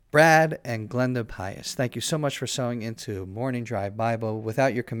Brad and Glenda Pius, thank you so much for sewing into Morning Drive Bible.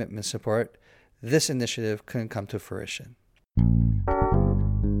 Without your commitment and support, this initiative couldn't come to fruition.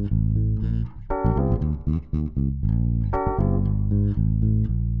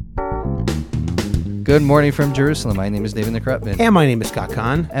 Good morning from Jerusalem. My name is David Nekrutman. And my name is Scott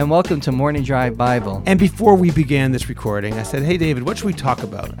Kahn. And welcome to Morning Drive Bible. And before we began this recording, I said, hey, David, what should we talk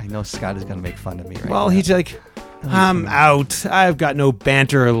about? I know Scott is going to make fun of me right now. Well, he's like, I'm out. I've got no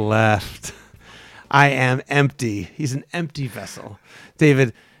banter left. I am empty. He's an empty vessel.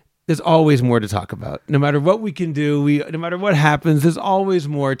 David, there's always more to talk about. No matter what we can do, no matter what happens, there's always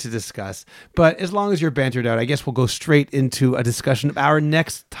more to discuss. But as long as you're bantered out, I guess we'll go straight into a discussion of our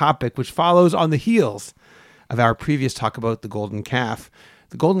next topic, which follows on the heels of our previous talk about the golden calf.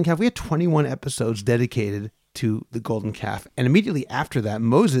 The golden calf, we had 21 episodes dedicated to the golden calf. And immediately after that,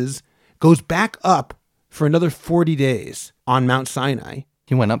 Moses goes back up for another 40 days on Mount Sinai.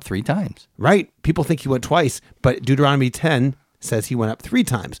 He went up 3 times. Right. People think he went twice, but Deuteronomy 10 says he went up 3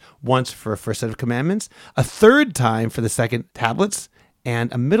 times. Once for a first set of commandments, a third time for the second tablets,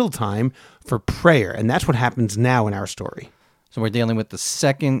 and a middle time for prayer. And that's what happens now in our story. So we're dealing with the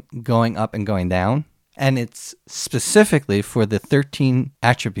second going up and going down, and it's specifically for the 13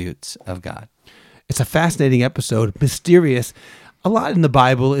 attributes of God. It's a fascinating episode, mysterious. A lot in the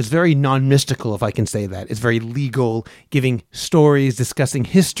Bible is very non-mystical, if I can say that. It's very legal, giving stories, discussing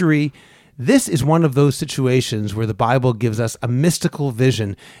history. This is one of those situations where the Bible gives us a mystical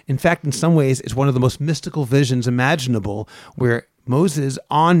vision. In fact, in some ways, it's one of the most mystical visions imaginable, where Moses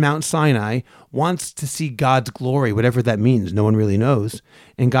on Mount Sinai wants to see God's glory, whatever that means. No one really knows.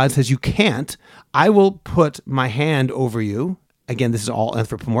 And God says, you can't. I will put my hand over you. Again, this is all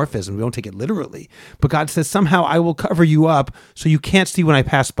anthropomorphism. We don't take it literally. But God says, somehow I will cover you up so you can't see when I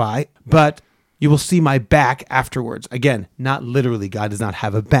pass by, but you will see my back afterwards. Again, not literally. God does not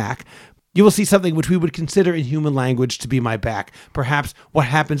have a back. You will see something which we would consider in human language to be my back. Perhaps what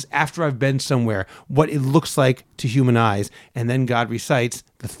happens after I've been somewhere, what it looks like to human eyes. And then God recites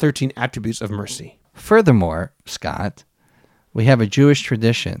the 13 attributes of mercy. Furthermore, Scott, we have a Jewish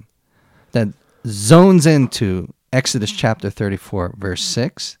tradition that zones into Exodus chapter 34, verse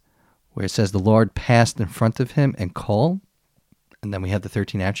 6, where it says the Lord passed in front of him and called. And then we have the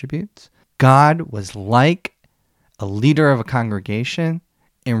 13 attributes. God was like a leader of a congregation,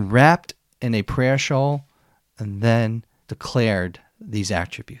 enwrapped in a prayer shawl, and then declared these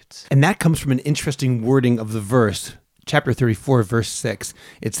attributes. And that comes from an interesting wording of the verse, chapter 34, verse 6.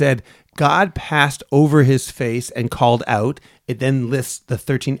 It said, God passed over his face and called out. It then lists the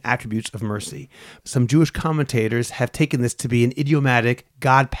 13 attributes of mercy. Some Jewish commentators have taken this to be an idiomatic,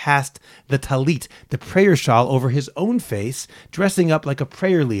 God passed the talit, the prayer shawl, over his own face, dressing up like a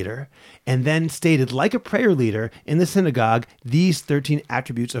prayer leader, and then stated, like a prayer leader in the synagogue, these 13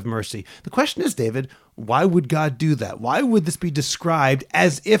 attributes of mercy. The question is, David, why would God do that? Why would this be described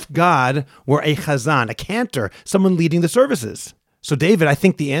as if God were a chazan, a cantor, someone leading the services? So, David, I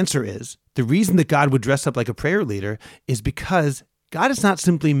think the answer is the reason that God would dress up like a prayer leader is because God is not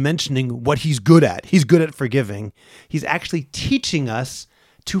simply mentioning what he's good at. He's good at forgiving. He's actually teaching us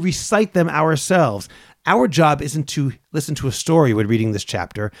to recite them ourselves. Our job isn't to listen to a story when reading this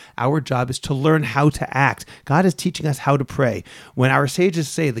chapter. Our job is to learn how to act. God is teaching us how to pray. When our sages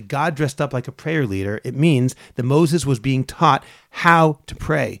say that God dressed up like a prayer leader, it means that Moses was being taught how to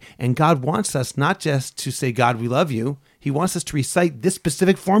pray. And God wants us not just to say, God, we love you. He wants us to recite this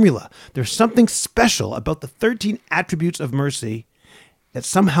specific formula. There's something special about the 13 attributes of mercy that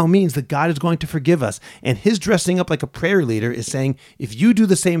somehow means that God is going to forgive us. And his dressing up like a prayer leader is saying, if you do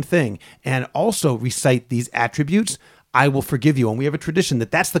the same thing and also recite these attributes, I will forgive you. And we have a tradition that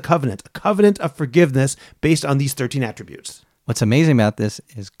that's the covenant, a covenant of forgiveness based on these 13 attributes. What's amazing about this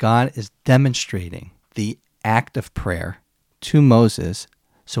is God is demonstrating the act of prayer to Moses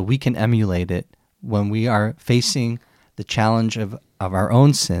so we can emulate it when we are facing the challenge of our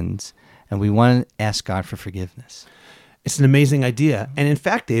own sins and we want to ask God for forgiveness. It's an amazing idea. And in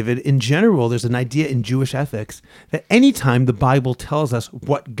fact, David, in general, there's an idea in Jewish ethics that anytime the Bible tells us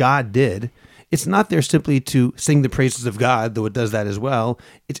what God did, it's not there simply to sing the praises of God, though it does that as well.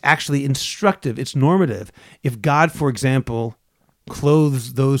 It's actually instructive. It's normative. If God, for example,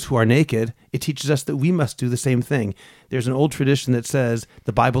 clothes those who are naked, it teaches us that we must do the same thing. There's an old tradition that says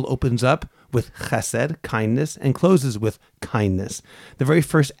the Bible opens up with chesed, kindness, and closes with kindness. The very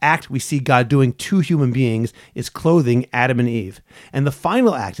first act we see God doing to human beings is clothing Adam and Eve. And the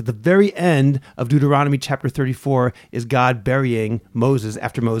final act at the very end of Deuteronomy chapter 34 is God burying Moses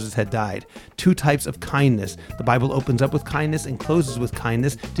after Moses had died. Two types of kindness. The Bible opens up with kindness and closes with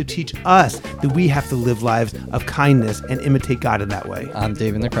kindness to teach us that we have to live lives of kindness and imitate God in that way. I'm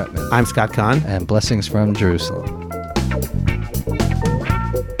David the Kretman. I'm Scott Kahn. And blessings from Jerusalem.